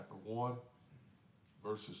1,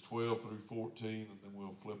 verses 12 through 14, and then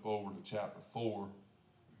we'll flip over to chapter 4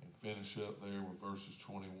 and finish up there with verses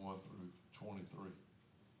 21 through 23.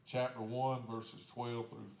 Chapter 1, verses 12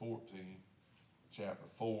 through 14. Chapter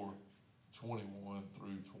 4, 21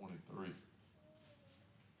 through 23.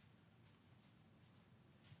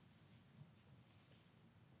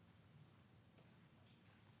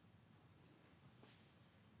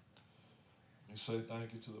 Let me say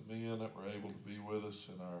thank you to the men that were able to be with us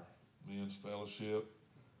in our men's fellowship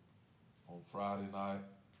on Friday night.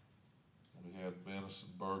 We had venison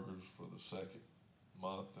burgers for the second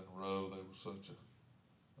month in a row. They were such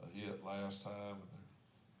a hit last time,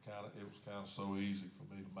 and it was kind of so easy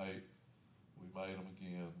for me to make. We made them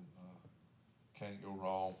again. Can't go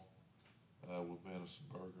wrong with venison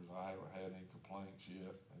burgers. I haven't had any complaints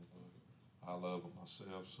yet, and I love them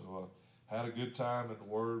myself. So had a good time in the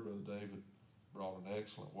Word. Brother David brought an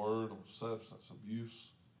excellent word on substance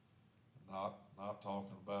abuse. Not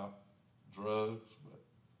talking about drugs, but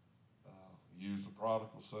he used the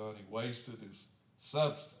prodigal son. He wasted his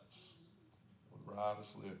substance with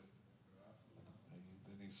riotous living. And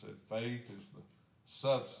then he said, faith is the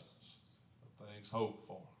substance of things hoped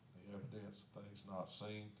for, the evidence of things not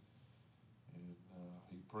seen. And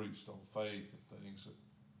he preached on faith and things that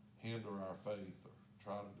hinder our faith or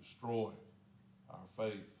try to destroy our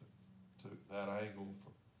faith. Took that angle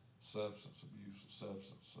from substance abuse and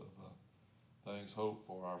substance of things hoped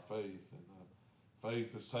for our faith. And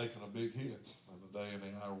faith has taken a big hit in the day and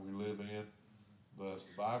the hour we live in. But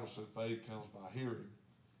the Bible said faith comes by hearing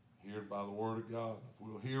by the Word of God. If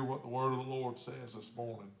we'll hear what the Word of the Lord says this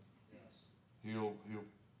morning, He'll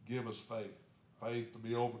give us faith. Faith to be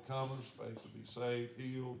overcomers, faith to be saved,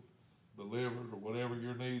 healed, delivered, or whatever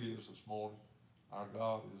your need is this morning. Our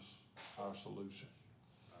God is our solution.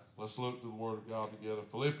 Let's look to the Word of God together.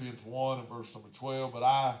 Philippians 1 and verse number 12. But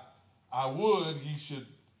I would ye should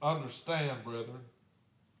understand, brethren,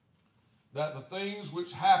 that the things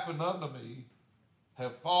which happened unto me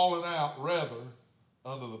have fallen out rather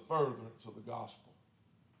under the furtherance of the gospel,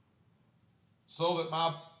 so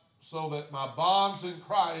that my bonds in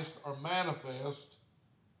Christ are manifest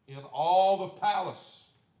in all the palace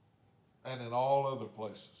and in all other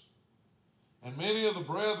places. And many of the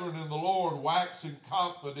brethren in the Lord, waxing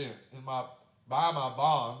confident by my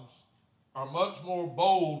bonds, are much more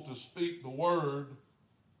bold to speak the word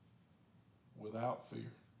without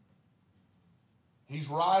fear. He's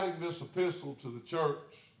writing this epistle to the church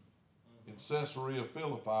in Caesarea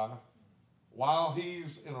Philippi while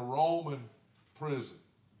he's in a Roman prison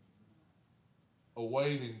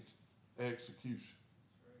awaiting execution.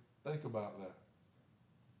 Think about that.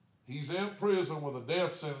 He's in prison with a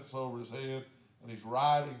death sentence over his head, and he's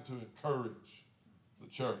writing to encourage the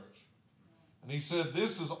church. And he said,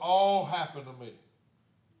 this has all happened to me.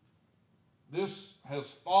 This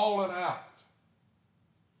has fallen out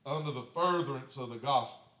under the furtherance of the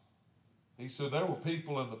gospel. He said there were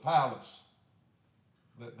people in the palace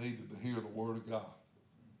that needed to hear the word of God.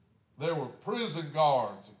 There were prison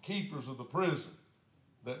guards and keepers of the prison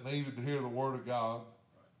that needed to hear the word of God.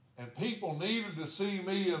 And people needed to see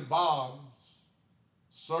me in bonds,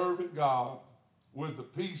 serving God with the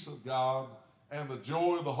peace of God and the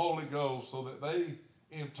joy of the Holy Ghost, so that they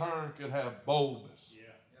in turn could have boldness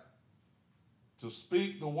to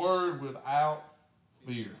speak the word without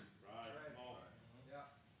fear.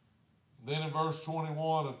 Then in verse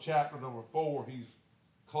 21 of chapter number 4, he's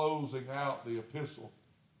closing out the epistle.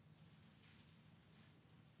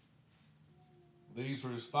 These are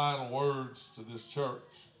his final words to this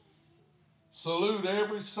church. Salute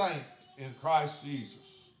every saint in Christ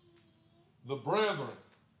Jesus. The brethren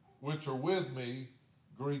which are with me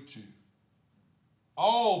greet you.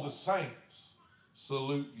 All the saints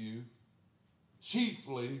salute you,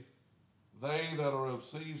 chiefly they that are of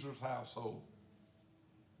Caesar's household.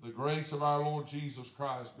 The grace of our Lord Jesus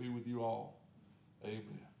Christ be with you all.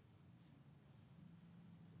 Amen.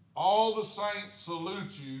 All the saints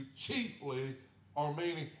salute you, chiefly, or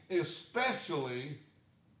meaning especially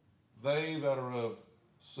they that are of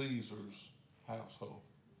Caesar's household.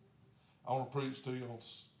 I want to preach to you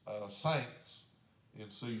on saints in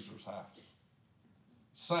Caesar's house.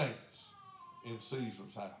 Saints in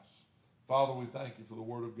Caesar's house. Father, we thank you for the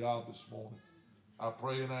word of God this morning. I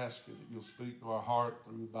pray and ask you that you'll speak to our heart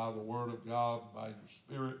by the word of God, by your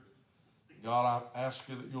Spirit. God, I ask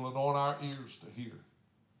you that you'll anoint our ears to hear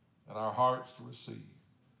and our hearts to receive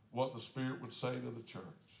what the Spirit would say to the church.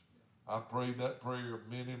 I prayed that prayer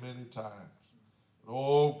many, many times. But,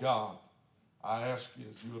 oh, God, I ask you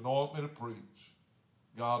as you anoint me to preach,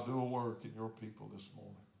 God, do a work in your people this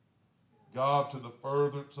morning. God, to the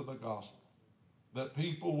furtherance of the gospel, that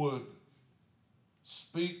people would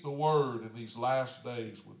speak the word in these last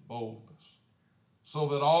days with boldness, so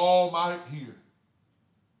that all might hear,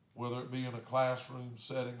 whether it be in a classroom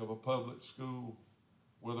setting of a public school,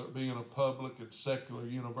 whether it be in a public and secular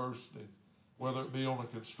university, whether it be on a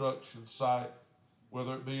construction site,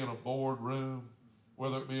 whether it be in a boardroom,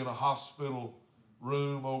 whether it be in a hospital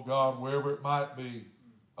room, oh God, wherever it might be.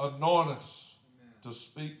 Anoint us to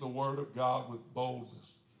speak the word of God with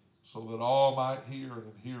boldness, so that all might hear, and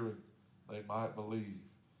in hearing they might believe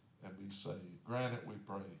and be saved. Grant it, we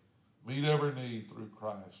pray. Meet every need through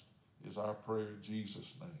Christ is our prayer in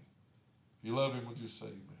Jesus' name. If you love him, would you say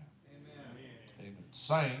amen? Amen. Amen.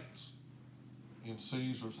 Saints in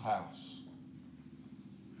Caesar's house.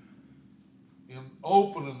 In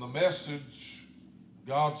opening the message,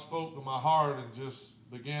 God spoke to my heart and just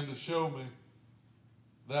began to show me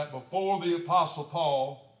that before the Apostle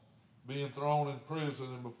Paul being thrown in prison,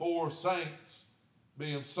 and before saints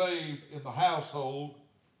being saved in the household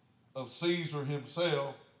of Caesar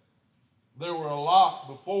himself, there were a lot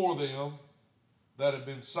before them that had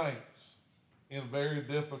been saints in very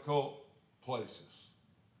difficult places,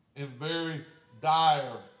 in very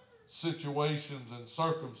dire situations and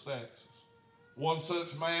circumstances. One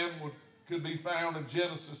such man could be found in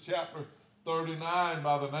Genesis chapter 39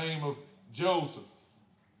 by the name of Joseph.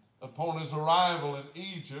 Upon his arrival in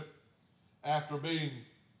Egypt, after being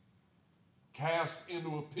cast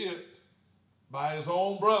into a pit by his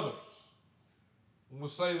own brothers. I'm going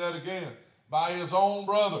to say that again. By his own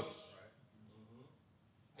brothers.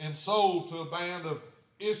 And sold to a band of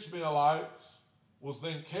Ishmaelites, was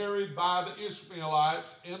then carried by the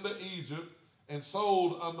Ishmaelites into Egypt and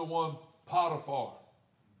sold unto one Potiphar,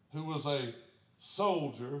 who was a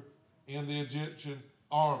soldier in the Egyptian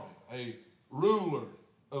army, a ruler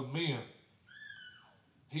of men.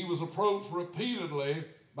 He was approached repeatedly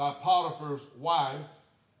by Potiphar's wife,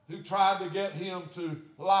 who tried to get him to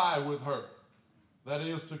lie with her. That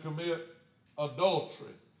is, to commit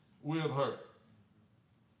adultery with her.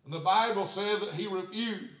 And the Bible said that he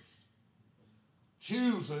refused,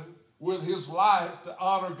 choosing with his life to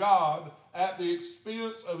honor God at the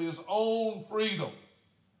expense of his own freedom.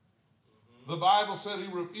 The Bible said he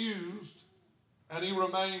refused, and he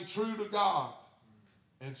remained true to God.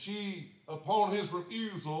 And she, upon his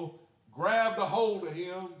refusal, grabbed a hold of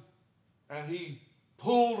him, and he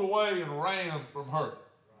pulled away and ran from her,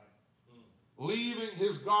 leaving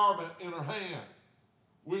his garment in her hand,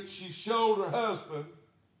 which she showed her husband,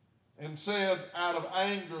 and said, out of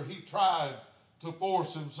anger, he tried to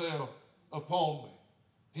force himself upon me.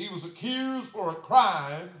 He was accused for a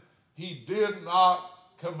crime he did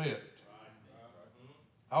not commit.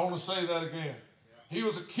 I want to say that again. He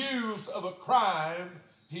was accused of a crime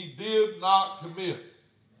he did not commit.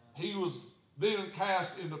 He was then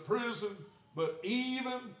cast into prison, but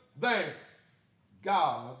even there,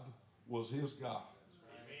 God was his God.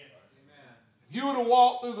 Amen. If you were to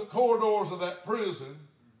walk through the corridors of that prison,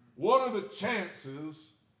 what are the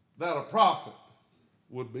chances that a prophet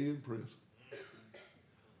would be in prison?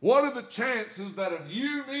 What are the chances that if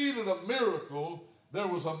you needed a miracle, there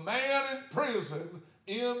was a man in prison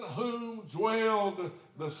in whom dwelled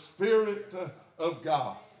the Spirit of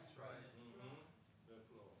God?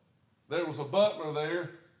 There was a butler there,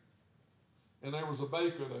 and there was a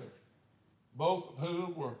baker there, both of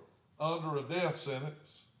whom were under a death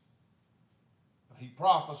sentence. He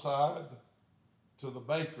prophesied to the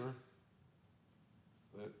baker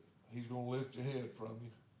that he's going to lift your head from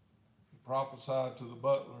you. He prophesied to the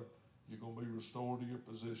butler, you're going to be restored to your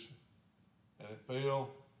position. And it fell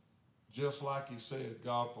just like he said.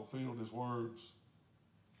 God fulfilled his words.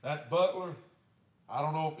 That butler, I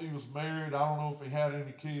don't know if he was married. I don't know if he had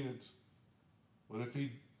any kids. But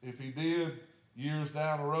if he did, years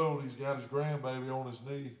down the road, he's got his grandbaby on his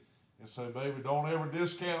knee and say, baby, don't ever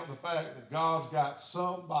discount the fact that God's got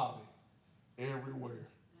somebody everywhere.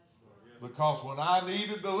 Because when I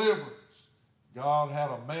needed deliverance, God had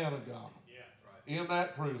a man of God in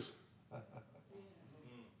that prison.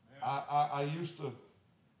 I used to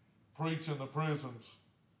preach in the prisons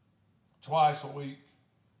twice a week,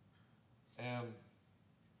 and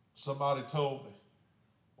somebody told me,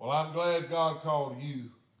 well, I'm glad God called you,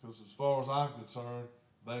 because as far as I'm concerned,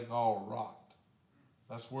 they can all rot.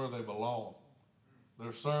 That's where they belong.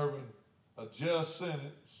 They're serving a just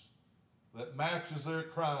sentence that matches their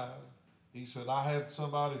crime. He said, I had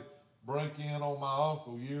somebody break in on my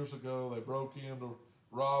uncle years ago. They broke in to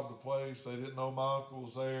rob the place. They didn't know my uncle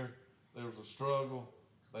was there. There was a struggle.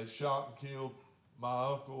 They shot and killed my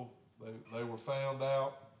uncle. They were found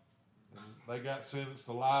out, and they got sentenced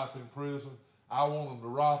to life in prison. I want them to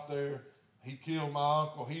rot there. he killed my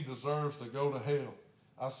uncle. He deserves to go to hell.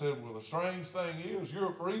 I said, well, the strange thing is you're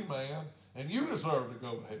a free man and you deserve to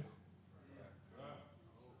go to hell.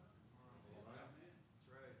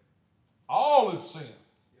 All have sinned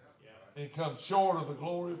and come short of the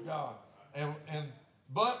glory of God.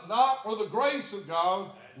 But not for the grace of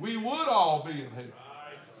God, we would all be in hell.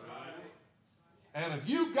 And if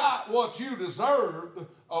you got what you deserved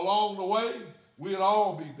along the way, we'd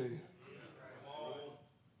all be dead.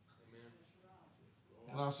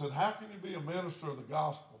 And I said, how can you be a minister of the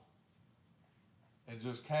gospel and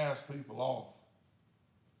just cast people off?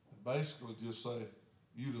 And basically just say,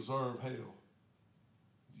 you deserve hell.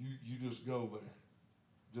 You just go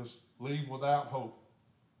there. Just leave them without hope.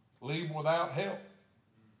 Leave them without help.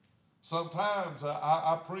 Sometimes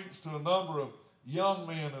I preached to a number of young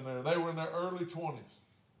men in there. They were in their early 20s.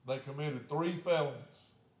 They committed 3 felonies.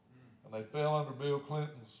 And they fell under Bill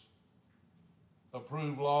Clinton's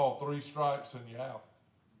approved law of 3 strikes and you're out.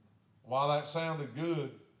 While that sounded good,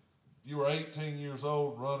 if you were 18 years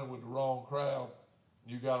old running with the wrong crowd,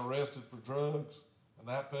 and you got arrested for drugs, and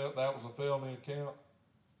that was a felony account,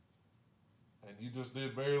 and you just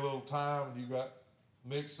did very little time, and you got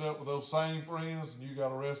mixed up with those same friends, and you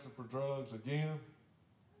got arrested for drugs again,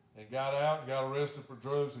 and got out and got arrested for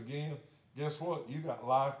drugs again, guess what? You got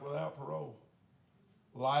life without parole.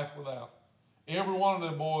 Life without. Every one of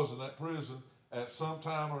them boys in that prison at some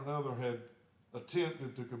time or another had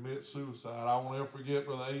attempted to commit suicide. I won't ever forget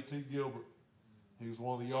Brother A.T. Gilbert. He was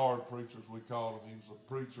one of the yard preachers, we called him. He was a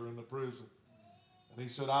preacher in the prison. And he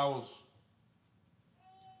said, I'm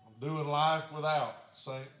doing life without,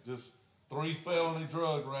 just 3 felony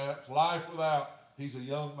drug raps, life without. He's a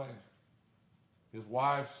young man. His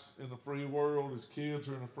wife's in the free world. His kids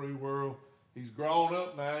are in the free world. He's grown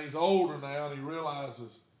up now. He's older now, and he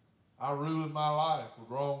realizes, I ruined my life with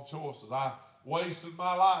wrong choices. I wasted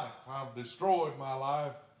my life. I've destroyed my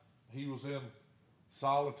life. He was in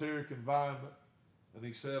solitary confinement, and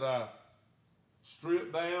he said, I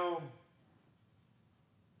stripped down,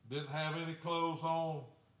 didn't have any clothes on.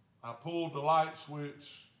 I pulled the light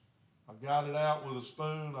switch. I got it out with a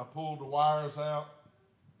spoon. I pulled the wires out.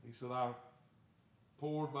 He said, I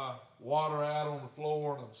poured my water out on the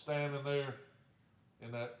floor, and I'm standing there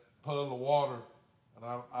in that puddle of water, and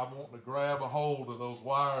I want to grab a hold of those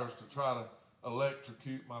wires to try to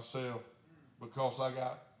electrocute myself because I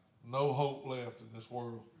got no hope left in this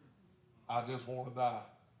world. I just want to die.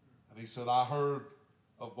 And he said, I heard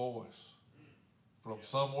a voice from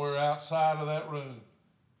somewhere outside of that room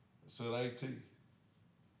that said, A.T.,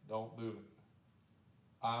 don't do it.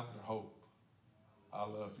 I'm your hope. I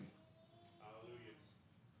love you. Hallelujah.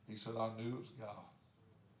 He said, I knew it was God.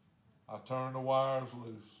 I turned the wires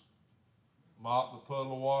loose, mopped the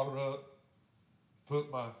puddle of water up,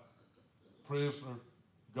 put my prisoner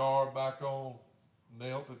guard back on,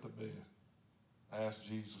 knelt at the bed, asked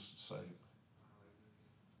Jesus to save me.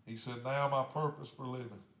 He said, now my purpose for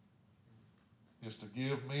living is to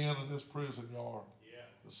give men in this prison yard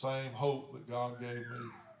the same hope that God gave me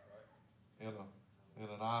in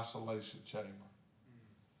an isolation chamber.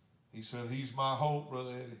 He said, he's my hope,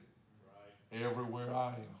 Brother Eddie, everywhere I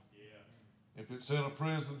am. If it's in a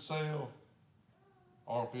prison cell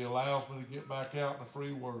or if he allows me to get back out in the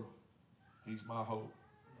free world, he's my hope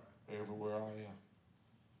everywhere I am.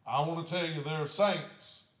 I want to tell you there are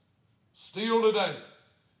saints still today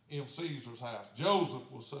in Caesar's house.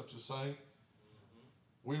 Joseph was such a saint.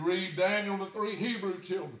 We read Daniel and the 3 Hebrew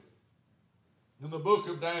children in the book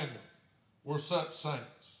of Daniel were such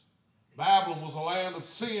saints. Babylon was a land of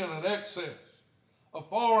sin and excess, a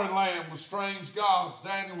foreign land with strange gods.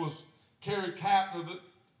 Daniel was carried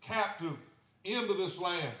captive into this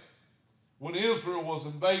land when Israel was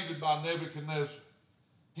invaded by Nebuchadnezzar.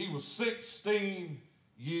 He was 16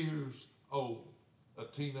 years old, a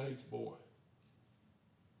teenage boy,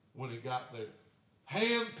 when he got there.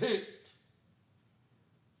 Handpicked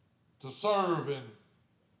to serve in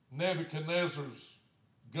Nebuchadnezzar's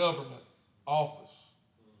government office,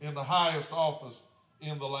 in the highest office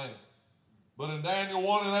in the land. But in Daniel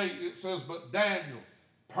 1 and 8, it says, but Daniel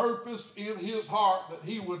purposed in his heart that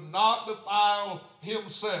he would not defile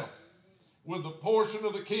himself with the portion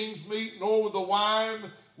of the king's meat, nor with the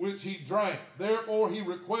wine which he drank. Therefore he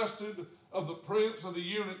requested of the prince of the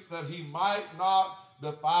eunuchs that he might not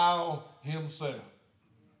defile himself.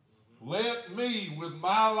 Let me with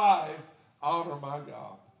my life honor my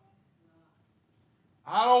God.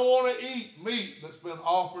 I don't want to eat meat that's been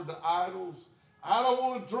offered to idols. I don't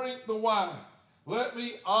want to drink the wine. Let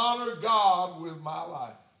me honor God with my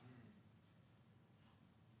life.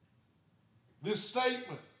 This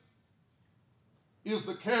statement is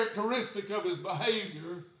the characteristic of his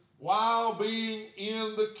behavior while being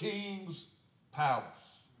in the king's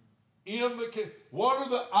palace. What are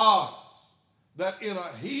the odds that in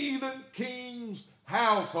a heathen king's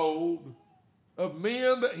household of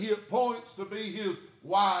men that he appoints to be his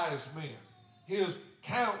wise men, his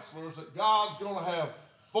counselors, that God's going to have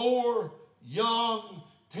 4 young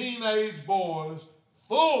teenage boys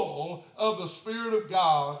full of the Spirit of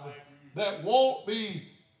God that won't be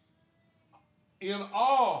in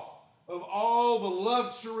awe of all the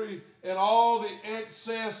luxury and all the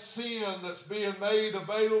excess sin that's being made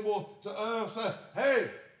available to us. Hey,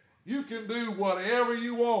 you can do whatever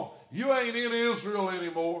you want. You ain't in Israel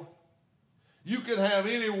anymore. You can have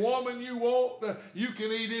any woman you want. You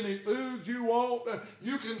can eat any food you want.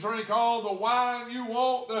 You can drink all the wine you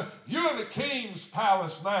want. You're in the king's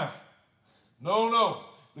palace now. No.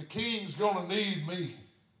 The king's going to need me.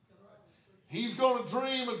 He's going to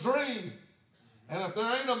dream a dream. And if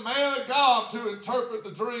there ain't a man of God to interpret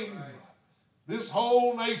the dream, this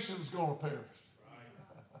whole nation's going to perish.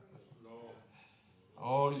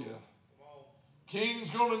 Oh, yeah. King's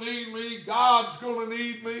going to need me. God's going to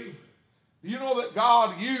need me. You know that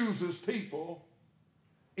God uses people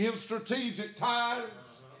in strategic times,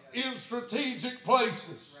 in strategic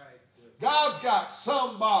places. God's got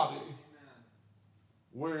somebody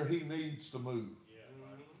where he needs to move,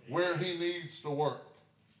 where he needs to work.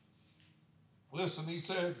 Listen, he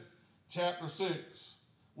said, chapter 6,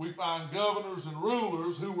 we find governors and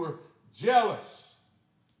rulers who were jealous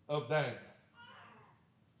of Daniel.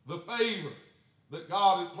 The favor that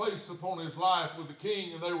God had placed upon his life with the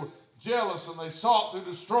king, and they were jealous and they sought to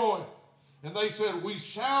destroy him. And they said, we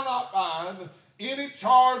shall not find any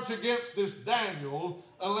charge against this Daniel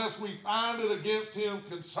unless we find it against him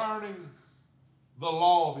concerning the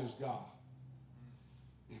law of his God.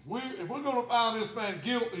 If we're going to find this man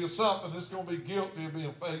guilty of something, it's going to be guilty of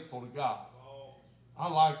being faithful to God. I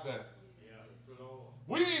like that.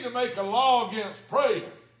 We need to make a law against praying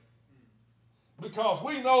because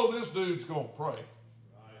we know this dude's going to pray.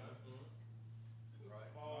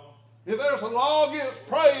 If there's a law against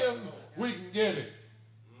praying, we can get it.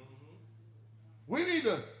 We need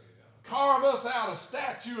to carve us out a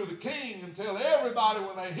statue of the king and tell everybody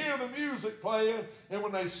when they hear the music playing and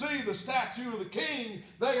when they see the statue of the king,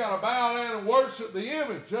 they got to bow down and worship the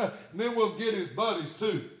image. And then we'll get his buddies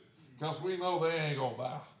too, because we know they ain't going to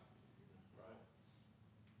bow.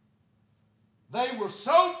 They were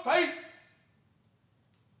so faithful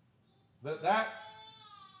that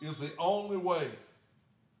is the only way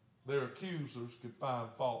their accusers could find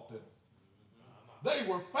fault in them.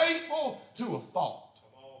 They were faithful to a fault.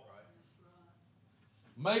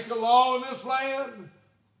 Make a law in this land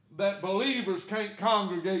that believers can't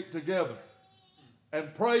congregate together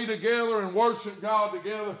and pray together and worship God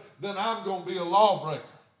together, then I'm going to be a lawbreaker.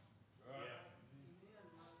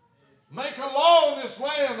 Make a law in this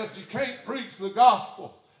land that you can't preach the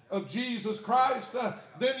gospel of Jesus Christ,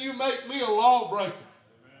 then you make me a lawbreaker.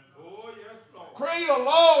 Create a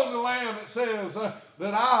law in the land that says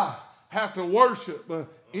that I have to worship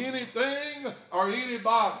anything or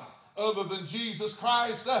anybody other than Jesus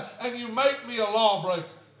Christ, and you make me a lawbreaker.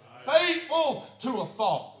 Faithful to a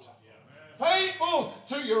fault. Faithful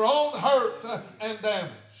to your own hurt and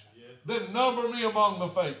damage. Then number me among the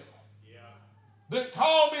faithful. Then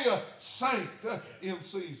call me a saint in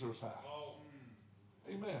Caesar's house.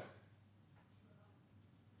 Amen.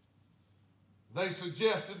 They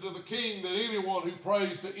suggested to the king that anyone who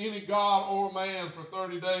prays to any god or man for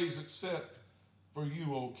 30 days except for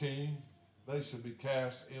you, O king, they should be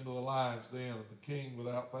cast into the lion's den. And the king,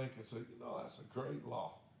 without thinking, said, that's a great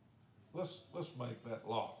law. Let's make that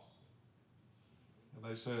law. And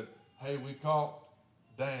they said, hey, we caught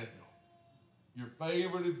Daniel, your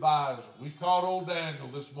favorite advisor. We caught old Daniel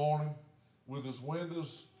this morning with his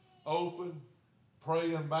windows open,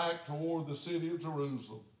 praying back toward the city of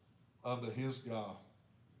Jerusalem unto his God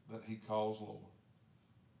that he calls Lord.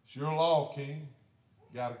 It's your law, king.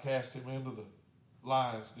 Got to cast him into the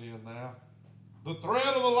lion's den now. The threat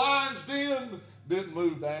of the lion's den didn't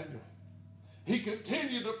move Daniel. He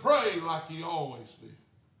continued to pray like he always did.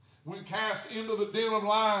 When cast into the den of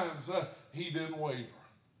lions, he didn't waver.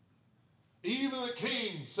 Even the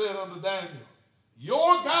king said unto Daniel,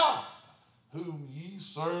 your God, whom ye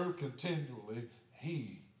serve continually,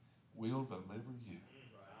 he will deliver you.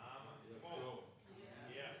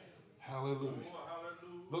 Hallelujah.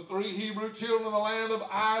 The 3 Hebrew children of the land of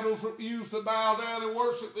idols refused to bow down and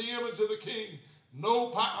worship the image of the king. No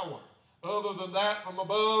power other than that from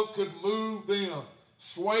above could move them,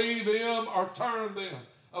 sway them, or turn them.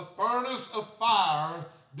 A furnace of fire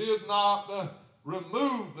did not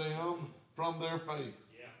remove them from their faith.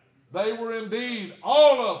 They were indeed,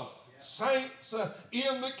 all of them, saints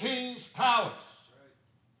in the king's palace.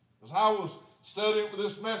 As I was studying for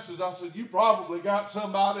this message, I said, you probably got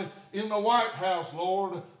somebody in the White House,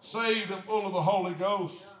 Lord, saved and full of the Holy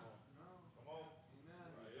Ghost.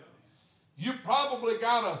 You probably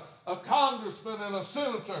got a congressman and a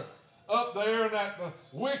senator up there in that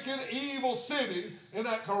wicked, evil city, in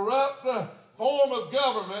that corrupt form of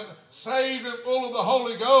government, saved and full of the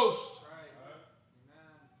Holy Ghost.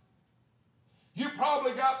 You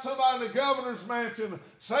probably got somebody in the governor's mansion,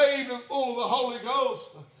 saved and full of the Holy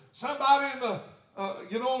Ghost. Somebody in the,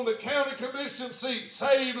 on the county commission seat,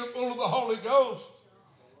 saved and full of the Holy Ghost.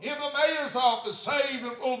 In the mayor's office, saved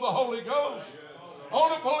and full of the Holy Ghost. On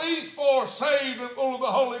the police force, saved and full of the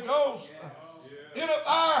Holy Ghost. In a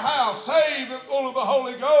firehouse, saved and full of the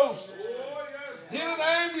Holy Ghost. In an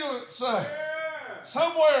ambulance,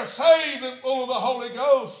 somewhere, saved and full of the Holy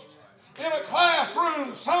Ghost. In a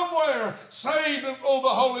classroom, somewhere, saved and full of the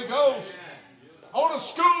Holy Ghost. On a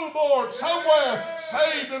school board, somewhere,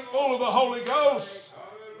 saved and full of the Holy Ghost.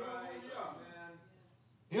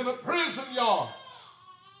 In a prison yard,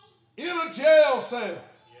 in a jail cell,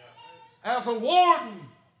 as a warden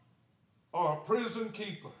or a prison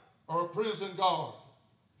keeper or a prison guard,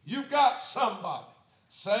 you've got somebody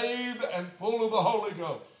saved and full of the Holy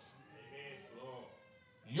Ghost.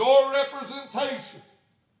 Your representation,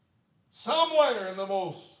 somewhere in the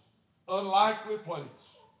most unlikely place,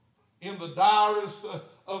 in the direst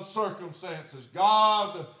of circumstances,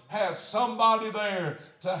 God has somebody there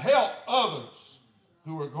to help others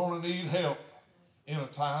who are going to need help in a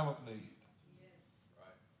time of need.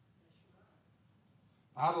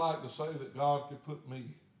 I'd like to say that God could put me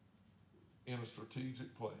in a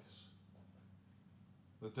strategic place,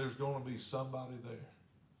 that there's going to be somebody there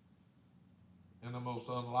in the most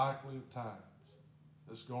unlikely of times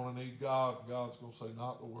that's going to need God. God's going to say,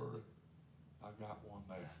 not to worry, I got one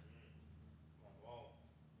there.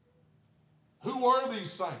 Who were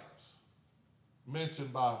these saints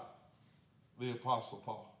mentioned by the Apostle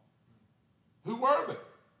Paul? Who were they?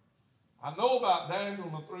 I know about Daniel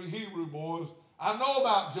and the 3 Hebrew boys. I know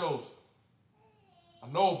about Joseph. I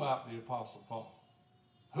know about the Apostle Paul.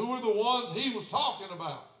 Who were the ones he was talking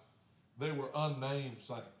about? They were unnamed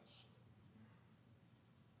saints.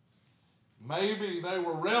 Maybe they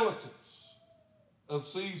were relatives of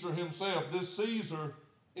Caesar himself. This Caesar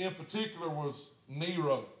in particular was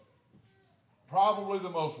Nero. Probably the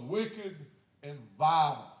most wicked and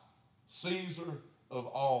vile Caesar of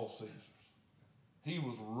all Caesars. He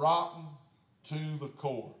was rotten to the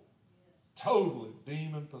core. Totally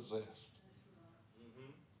demon-possessed.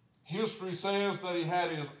 History says that he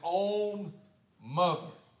had his own mother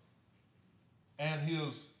and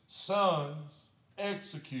his sons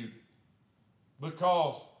executed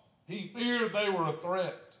because he feared they were a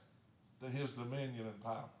threat to his dominion and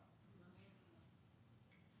power.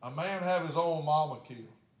 A man have his own mama killed,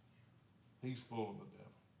 he's full of the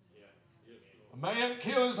devil. A man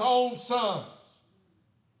kill his own sons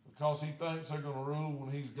because he thinks they're going to rule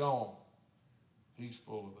when he's gone, he's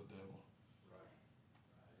full of the devil.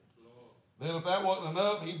 Then if that wasn't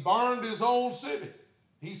enough, he burned his own city.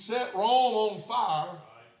 He set Rome on fire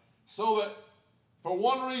so that, for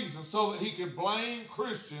one reason, so that he could blame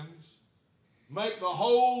Christians, make the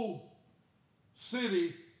whole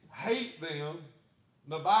city hate them.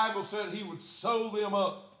 And the Bible said he would sew them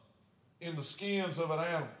up in the skins of an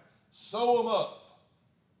animal. Sew them up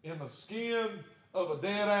in the skin of a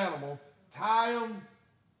dead animal, tie them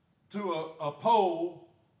to a pole,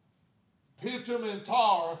 pitch them in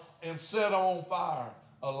tar, and set them on fire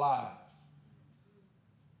alive.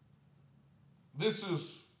 This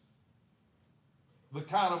is the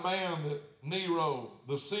kind of man that Nero,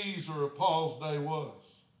 the Caesar of Paul's day,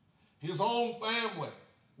 was. His own family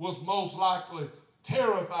was most likely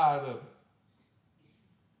terrified of it.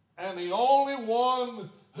 And the only one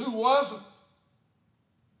who wasn't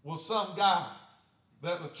was some guy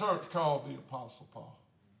that the church called the Apostle Paul.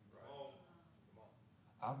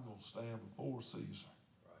 I'm going to stand before Caesar.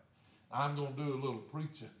 I'm going to do a little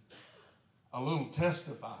preaching, a little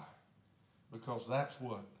testifying, because that's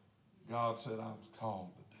what God said I was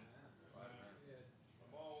called to do.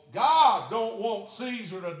 God don't want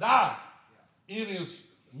Caesar to die in his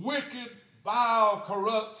wicked, vile,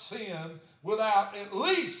 corrupt sin without at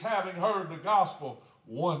least having heard the gospel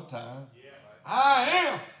one time. I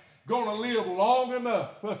am going to live long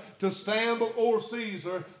enough to stand before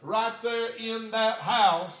Caesar right there in that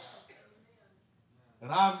house,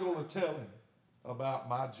 and I'm going to tell him about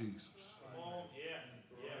my Jesus.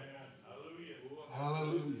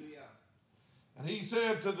 Hallelujah. And he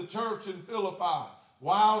said to the church in Philippi,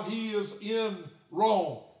 while he is in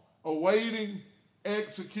Rome, awaiting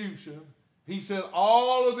execution, he said,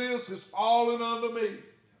 all of this is fallen unto me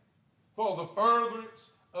for the furtherance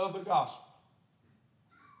of the gospel.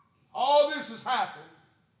 All this has happened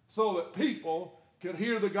so that people could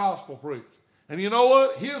hear the gospel preached. And you know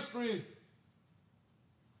what? History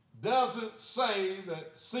doesn't say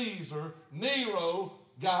that Nero,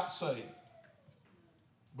 got saved.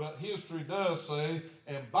 But history does say,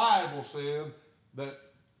 and Bible said, that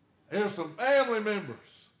there's some family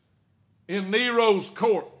members in Nero's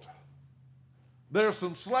court. There's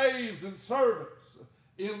some slaves and servants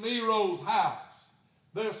in Nero's house.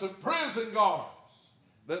 There's some prison guards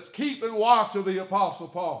that's keeping watch of the Apostle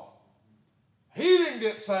Paul. He didn't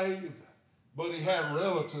get saved, but he had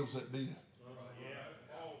relatives that did.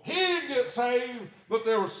 He didn't get saved, but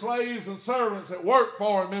there were slaves and servants that worked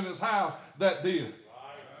for him in his house that did.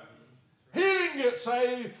 He didn't get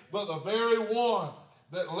saved, but the very one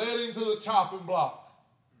that led him to the chopping block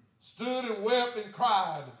stood and wept and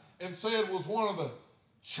cried and said was one of the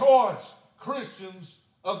choice Christians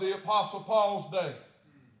of the Apostle Paul's day.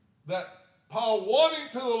 That Paul won him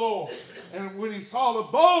to the Lord. And when he saw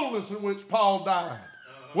the boldness in which Paul died,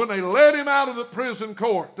 when they led him out of the prison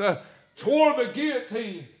court toward the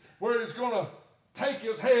guillotine where he's going to take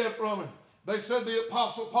his head from him, they said the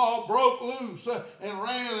Apostle Paul broke loose and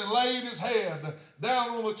ran and laid his head down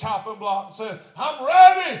on the chopping block and said, I'm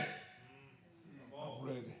ready. I'm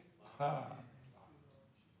ready.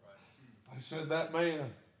 They said that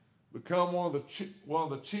man become one of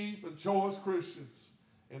the chief and choice Christians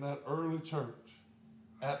in that early church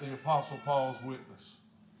at the Apostle Paul's witness.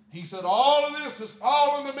 He said, all of this has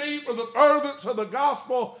fallen to me for the furtherance of the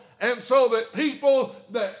gospel, and so that people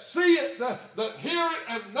that see it, that hear it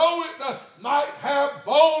and know it, might have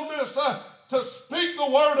boldness to speak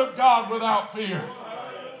the word of God without fear.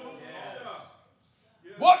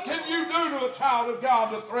 What can you do to a child of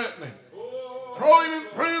God to threaten him? Throw him in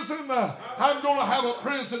prison, I'm going to have a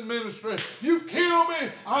prison ministry. You kill me,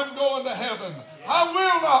 I'm going to heaven. I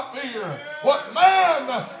will not fear what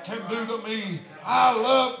man can do to me. I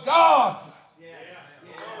love God.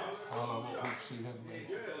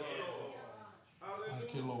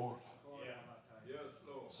 Thank you, Lord.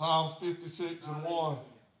 Psalms 56 and 1.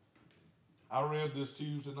 I read this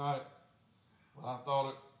Tuesday night, but I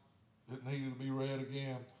thought it needed to be read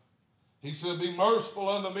again. He said, be merciful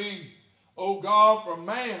unto me, O God, for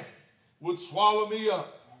man would swallow me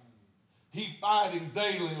up. He fighting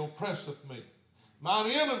daily oppresseth me.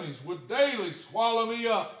 Mine enemies would daily swallow me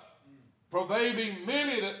up. For they be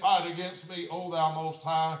many that fight against me, O thou most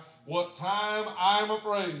high. What time I am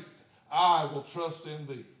afraid, I will trust in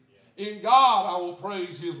thee. In God I will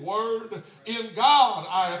praise his word. In God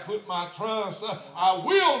I have put my trust. I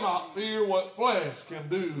will not fear what flesh can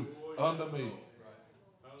do unto me.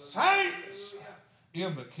 Saints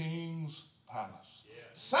in the king's palace.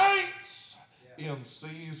 Saints in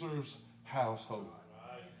Caesar's household.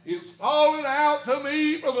 It's falling out to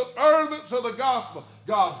me for the furtherance of the gospel.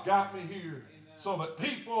 God's got me here so that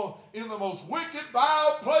people in the most wicked,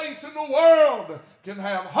 vile place in the world can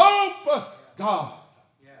have hope. God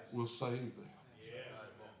will save them.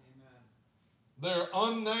 There are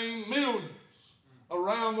unnamed millions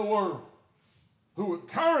around the world who are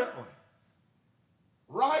currently,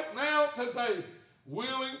 right now, today,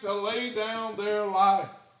 willing to lay down their life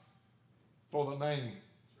for the name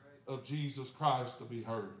of Jesus Christ to be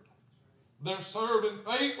heard. They're serving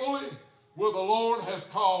faithfully where the Lord has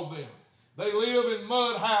called them. They live in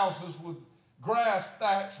mud houses with grass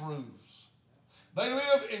thatched roofs. They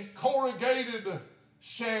live in corrugated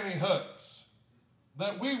shanty huts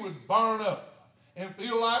that we would burn up and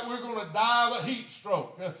feel like we're going to die of a heat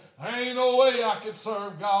stroke. There ain't no way I could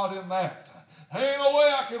serve God in that. There ain't no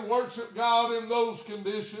way I could worship God in those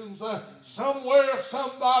conditions. Somewhere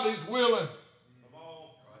somebody's willing.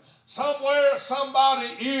 Somewhere somebody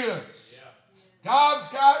is. God's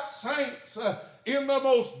got saints in the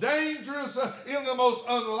most dangerous, in the most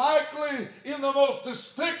unlikely, in the most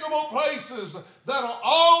despicable places that'll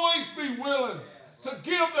always be willing to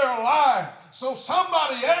give their life so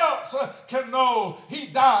somebody else can know he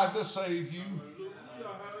died to save you.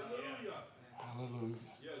 Hallelujah. Hallelujah.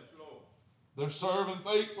 Yes, Lord. They're serving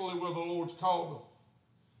faithfully where the Lord's called them.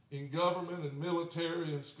 In government and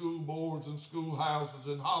military and school boards and schoolhouses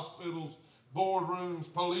and hospitals,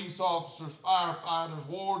 boardrooms, police officers, firefighters,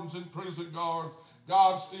 wardens, and prison guards.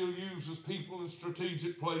 God still uses people in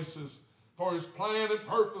strategic places for his plan and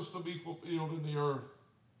purpose to be fulfilled in the earth.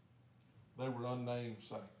 They were unnamed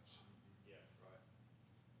saints. Yeah, right.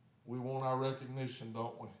 We want our recognition,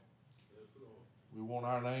 don't we? Yes, Lord. We want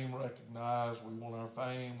our name recognized. We want our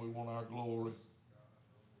fame. We want our glory.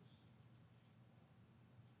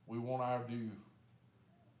 We want our due.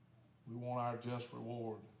 We want our just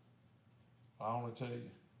reward. I want to tell you,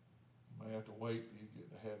 you may have to wait till you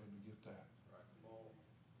get to heaven to get that.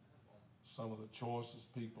 Some of the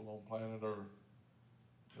choicest people on planet Earth,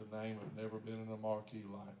 their name have never been in a marquee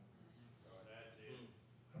light.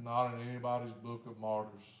 They're not in anybody's book of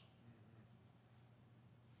martyrs.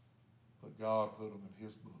 But God put them in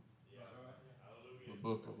his book. The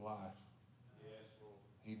book of life.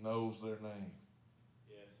 He knows their name.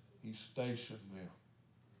 He stationed them.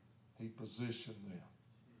 He positioned them.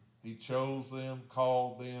 He chose them,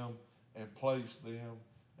 called them, and placed them.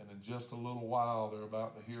 And in just a little while, they're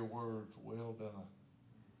about to hear words, well done,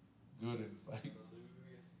 good and faithful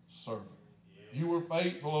servant. You were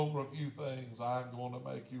faithful over a few things. I'm going to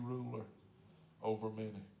make you ruler over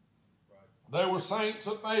many. They were saints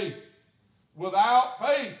of faith. Without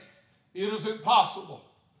faith, it is impossible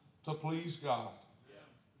to please God.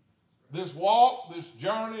 This walk, this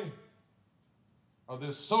journey, or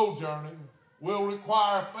this sojourning will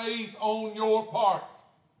require faith on your part.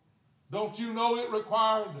 Don't you know it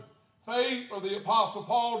required faith for the Apostle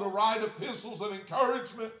Paul to write epistles of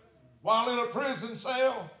encouragement while in a prison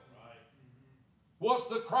cell? What's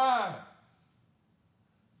the crime?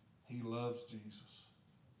 He loves Jesus.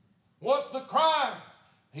 What's the crime?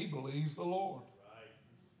 He believes the Lord.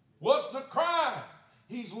 What's the crime?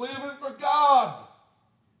 He's living for God.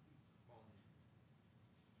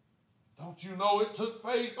 Don't you know it took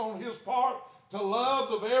faith on his part to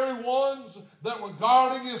love the very ones that were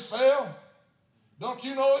guarding his cell? Don't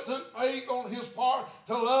you know it took faith on his part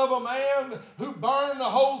to love a man who burned the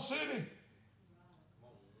whole city?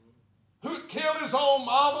 Who'd kill his own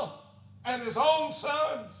mama and his own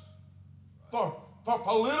sons for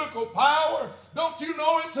political power? Don't you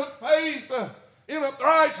know it took faith in a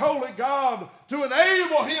thrice holy God to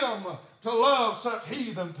enable him to love such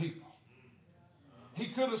heathen people? He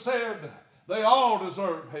could have said, they all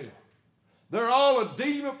deserve hell. They're all a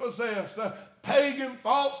demon-possessed, pagan,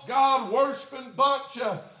 false God worshiping bunch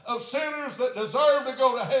of sinners that deserve to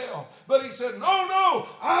go to hell. But he said, no,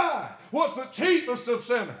 I was the chiefest of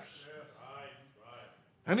sinners.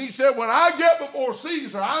 And he said, when I get before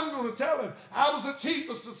Caesar, I'm going to tell him I was the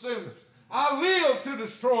chiefest of sinners. I lived to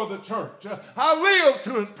destroy the church. I lived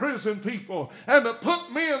to imprison people and to put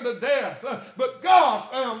men to death. But God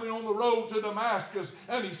found me on the road to Damascus,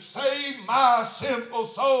 and he saved my sinful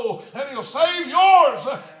soul, and he'll save yours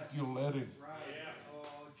if you let him.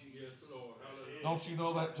 Don't you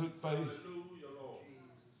know that took faith?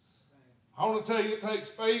 I want to tell you, it takes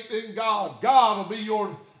faith in God. God will be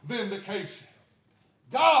your vindication.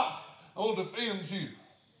 God will defend you.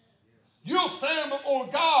 You'll stand before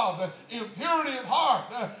God in purity of heart,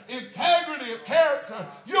 integrity of character.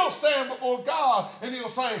 You'll stand before God and he'll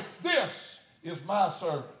say, this is my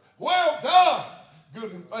servant. Well done,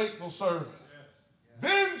 good and faithful servant.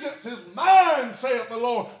 Vengeance is mine, saith the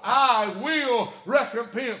Lord. I will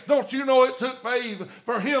recompense. Don't you know it took faith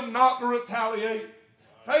for him not to retaliate?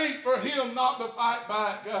 Faith for him not to fight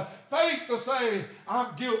back. Faith to say,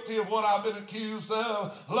 I'm guilty of what I've been accused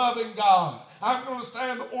of. Loving God. I'm going to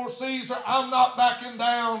stand before Caesar. I'm not backing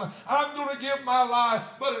down. I'm going to give my life.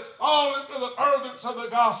 But it's falling to the furtherance of the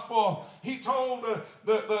gospel. He told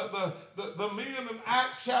the men in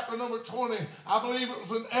Acts chapter number 20, I believe it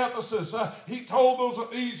was in Ephesus, he told those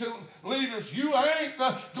Ephesian leaders, you ain't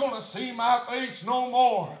going to see my face no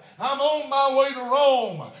more. I'm on my way to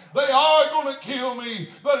Rome. They are going to kill me,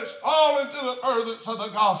 but it's falling to the furtherance of the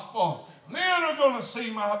gospel. Men are going to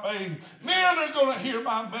see my faith. Men are going to hear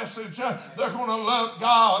my message. They're going to love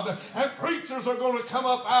God. And preachers are going to come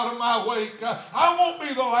up out of my wake. I won't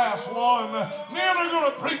be the last one. Men are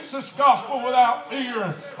going to preach this gospel without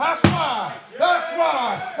fear. That's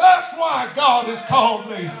why God has called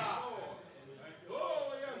me.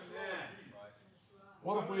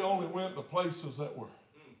 What if we only went to places that were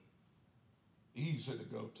easy to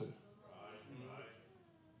go to?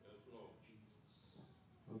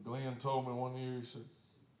 Glenn told me one year, he said,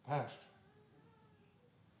 Pastor,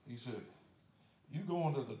 he said, you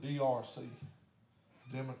going to the DRC,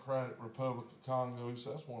 Democratic Republic of Congo, he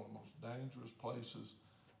said, that's one of the most dangerous places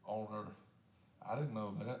on earth. I didn't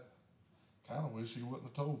know that. Kind of wish he wouldn't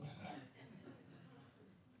have told me that.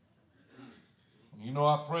 And you know,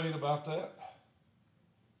 I prayed about that.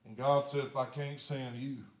 And God said, if I can't send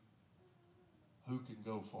you, who can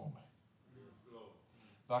go for me?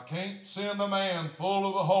 If I can't send a man full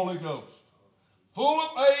of the Holy Ghost, full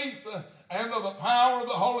of faith and of the power of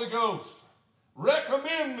the Holy Ghost,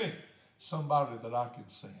 recommend me somebody that I can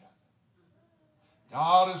send.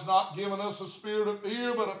 God has not given us a spirit of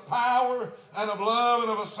fear, but of power and of love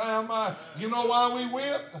and of a sound mind. You know why we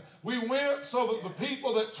went? We went so that the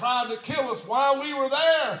people that tried to kill us while we were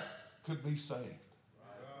there could be saved.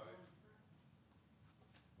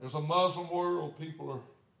 There's a Muslim world. People are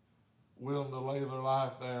willing to lay their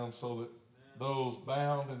life down so that those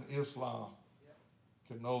bound in Islam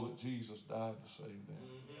can know that Jesus died to save them.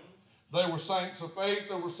 They were saints of faith.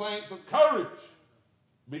 They were saints of courage.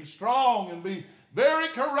 Be strong and be very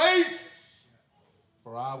courageous,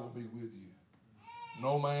 for I will be with you.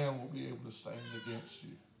 No man will be able to stand against you.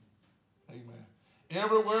 Amen.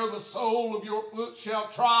 Everywhere the sole of your foot shall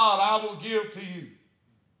trod, I will give to you.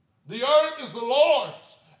 The earth is the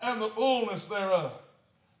Lord's and the fullness thereof.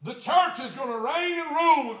 The church is going to reign and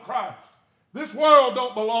rule with Christ. This world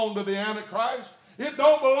don't belong to the Antichrist. It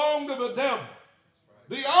don't belong to the devil.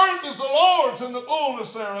 The earth is the Lord's and the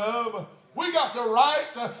fullness thereof. We got the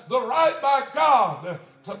right by God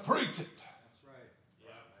to preach it,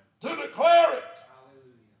 to declare it.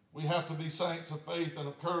 We have to be saints of faith and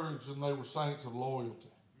of courage, and they were saints of loyalty.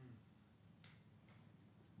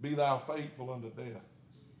 Be thou faithful unto death,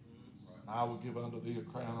 and I will give unto thee a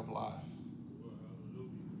crown of life.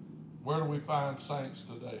 Where do we find saints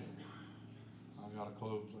today? I got to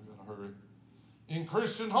close. I got to hurry. In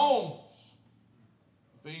Christian homes.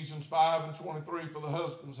 Ephesians 5:23, for the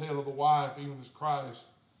husband's head of the wife, even as Christ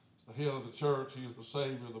is the head of the church. He is the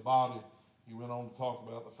Savior of the body. He went on to talk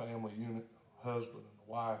about the family unit, the husband and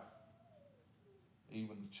the wife,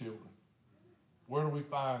 even the children. Where do we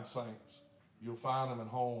find saints? You'll find them in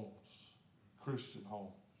homes, Christian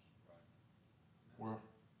homes, where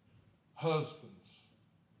husbands,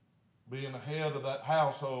 being the head of that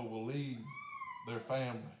household, will lead their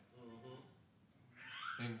family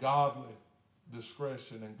in godly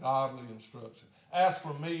discretion and godly instruction. As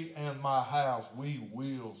for me and my house, we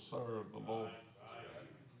will serve the Lord.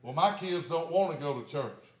 Well, my kids don't want to go to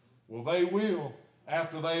church. Well, they will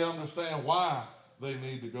after they understand why they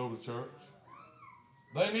need to go to church.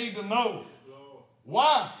 They need to know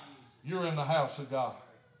why you're in the house of God.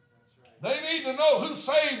 They need to know who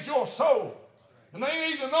saved your soul. And they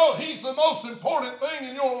need to know He's the most important thing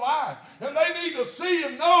in your life. And they need to see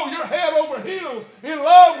and know you're head over heels in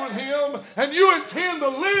love with Him, and you intend to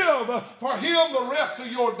live for Him the rest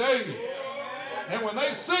of your days. And when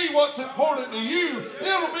they see what's important to you,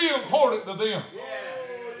 it'll be important to them.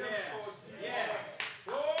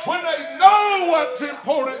 When they know what's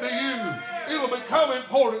important to you, it'll become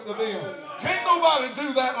important to them. Can't nobody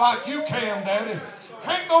do that like you can, Daddy.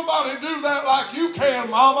 Can't nobody do that like you can,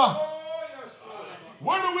 Mama.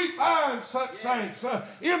 Where do we find such saints?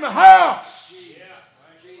 In the house.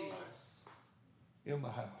 In the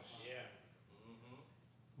house.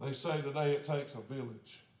 They say today it takes a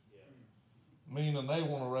village, meaning they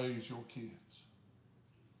want to raise your kids.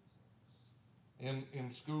 In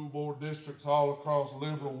school board districts all across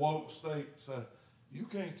liberal woke states, you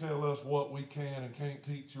can't tell us what we can and can't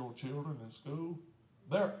teach your children in school.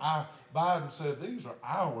 Biden said these are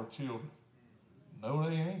our children. No,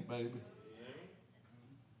 they ain't, baby.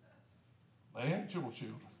 They ain't your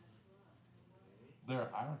children. They're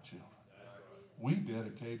our children. We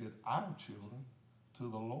dedicated our children to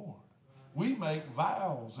the Lord. We make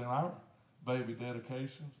vows in our baby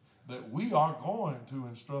dedications that we are going to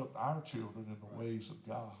instruct our children in the ways of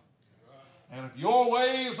God. And if your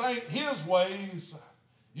ways ain't His ways,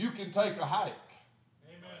 you can take a hike.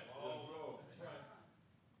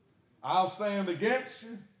 I'll stand against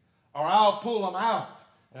you, or I'll pull them out,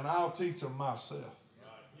 and I'll teach them myself.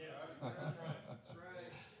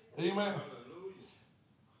 Amen.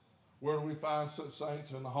 Where do we find such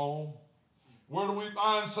saints? In the home? Where do we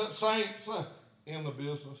find such saints? In the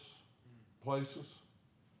business places.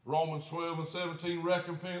 Romans 12:17,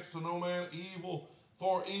 recompense to no man evil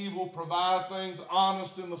for evil, provide things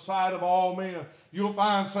honest in the sight of all men. You'll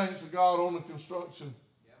find saints of God on the construction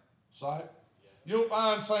site. You'll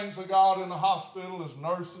find saints of God in the hospital as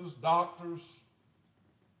nurses, doctors.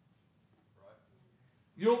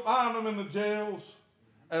 You'll find them in the jails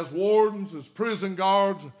as wardens, as prison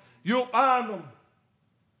guards. You'll find them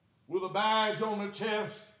with a badge on their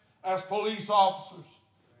chest as police officers.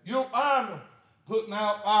 You'll find them putting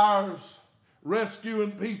out fires,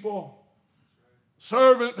 rescuing people,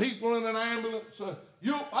 serving people in an ambulance.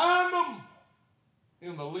 You'll find them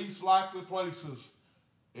in the least likely places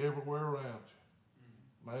everywhere around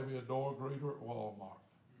you. Maybe a door greeter at Walmart.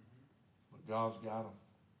 But God's got them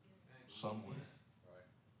somewhere.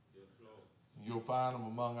 You'll find them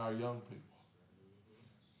among our young people.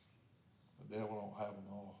 The devil don't have them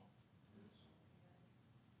all.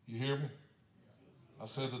 You hear me? I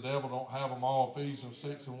said the devil don't have them all. Ephesians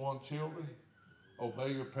 6:1, children,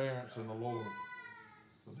 Obey your parents in the Lord,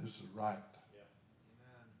 for this is right.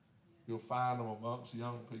 You'll find them amongst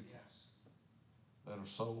young people that are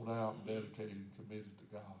sold out and dedicated and committed to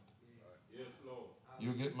God.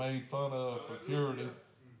 You'll get made fun of for purity.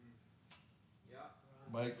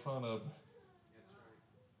 Make fun of me.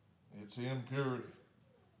 It's in purity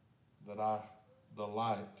that I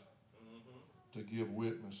delight to give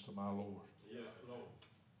witness to my Lord.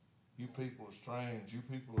 You people are strange. You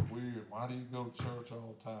people are weird. Why do you go to church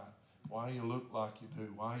all the time? Why you look like you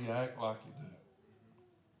do? Why you act like you do?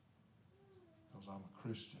 Because I'm a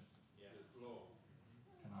Christian.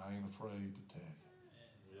 And I ain't afraid to tell you.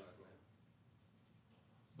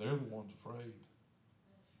 They're the ones afraid,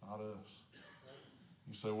 not us.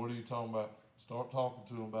 You say, what are you talking about? Start talking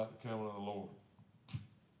to them about the coming of the Lord.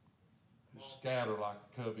 Just scatter like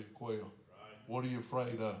a covey of quail. What are you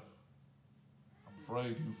afraid of? I'm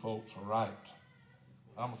afraid you folks are right.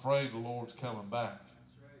 I'm afraid the Lord's coming back.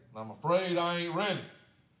 And I'm afraid I ain't ready.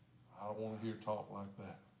 I don't want to hear talk like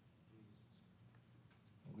that.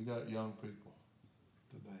 We got young people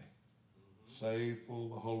today, saved, full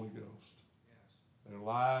of the Holy Ghost. Their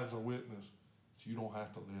lives are witness that you don't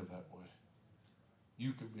have to live that way.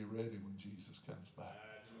 You can be ready when Jesus comes back.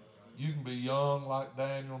 You can be young like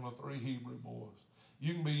Daniel and the 3 Hebrew boys.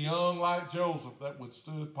 You can be young like Joseph that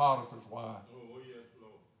withstood Potiphar's wife.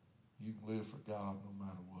 You can live for God no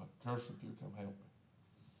matter what. Kirsten, if you come help me.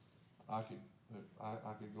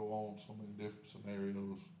 I could go on so many different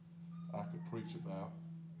scenarios I could preach about.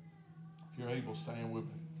 If you're able, stand with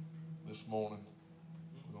me this morning.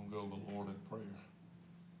 We're going to go to the Lord in prayer.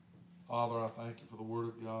 Father, I thank you for the word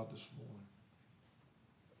of God this morning.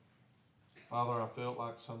 Father, I felt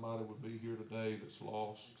like somebody would be here today that's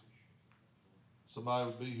lost. Somebody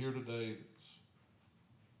would be here today that's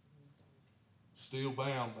still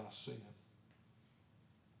bound by sin.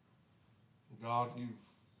 God, you've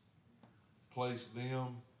placed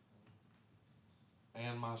them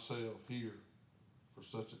and myself here for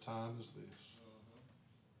such a time as this.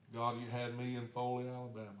 God, you had me in Foley,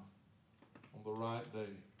 Alabama on the right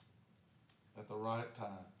day, at the right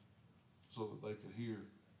time, so that they could hear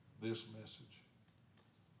this message.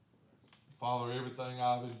 Father, everything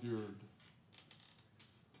I've endured,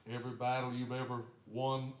 every battle you've ever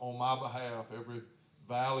won on my behalf, every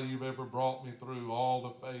valley you've ever brought me through, all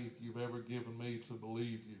the faith you've ever given me to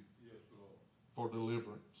believe you for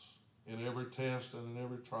deliverance in every test and in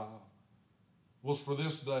every trial, was for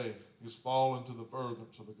this day is fall into the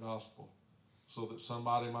furtherance of the gospel, so that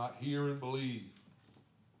somebody might hear and believe,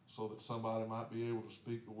 so that somebody might be able to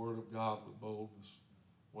speak the word of God with boldness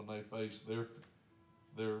when they face their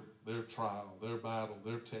trial, their battle,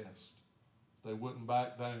 their test. They wouldn't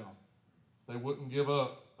back down. They wouldn't give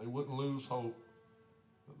up. They wouldn't lose hope.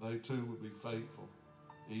 That they too would be faithful,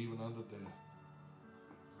 even unto death.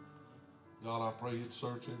 God, I pray you'd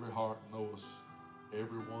search every heart and know us,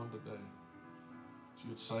 everyone today. That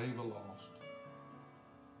you'd save the lost.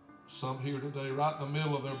 Some here today, right in the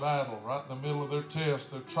middle of their battle, right in the middle of their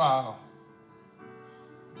test, their trial.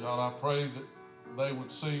 God, I pray that they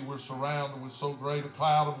would see we're surrounded with so great a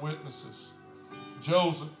cloud of witnesses.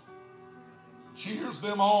 Joseph cheers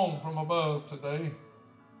them on from above today.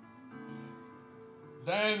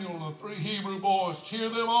 Daniel and the 3 Hebrew boys cheer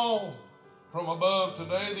them on from above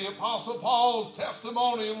today. The Apostle Paul's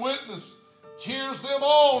testimony and witness cheers them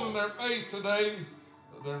on in their faith today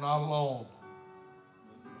that they're not alone.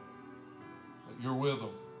 That you're with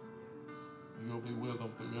them. You'll be with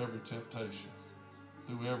them through every temptation,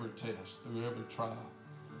 through every test, through every trial.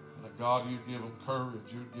 And that God, you'd give them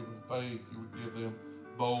courage, you'd give them faith, you would give them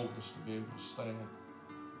boldness to be able to stand.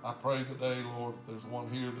 I pray today, Lord, if there's one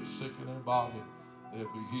here that's sick in their body,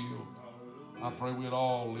 they'll be healed. I pray we'd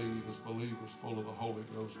all leave as believers full of the Holy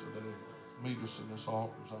Ghost today. Meet us in this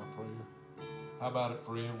altar is our prayer. How about it,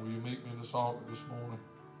 friend? Will you meet me in this altar this morning?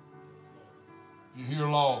 If you're here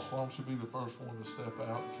lost, why don't you be the first one to step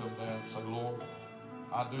out and come down and say, Lord,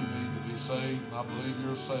 I do need to be saved, and I believe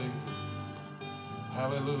you're a Savior.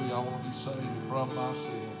 Hallelujah, I want to be saved from my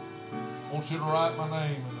sin. I want you to write my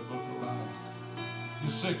name in the book of life. If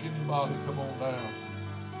you're sick in your body, come on down.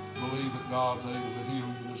 Believe that God's able to heal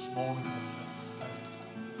you this morning.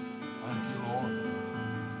 Thank you, Lord.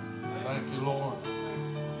 Thank you, Lord.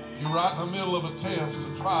 If you're right in the middle of a test,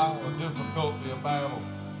 a trial, a difficulty, a battle,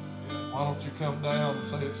 why don't you come down and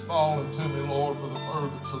say, it's fallen to me, Lord, for the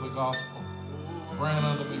furtherance of the gospel. Grant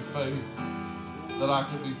unto me faith that I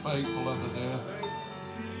can be faithful unto death.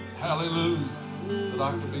 Hallelujah. That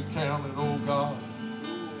I can be counted, oh God,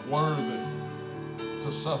 worthy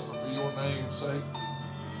to suffer for your name's sake.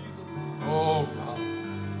 Oh God.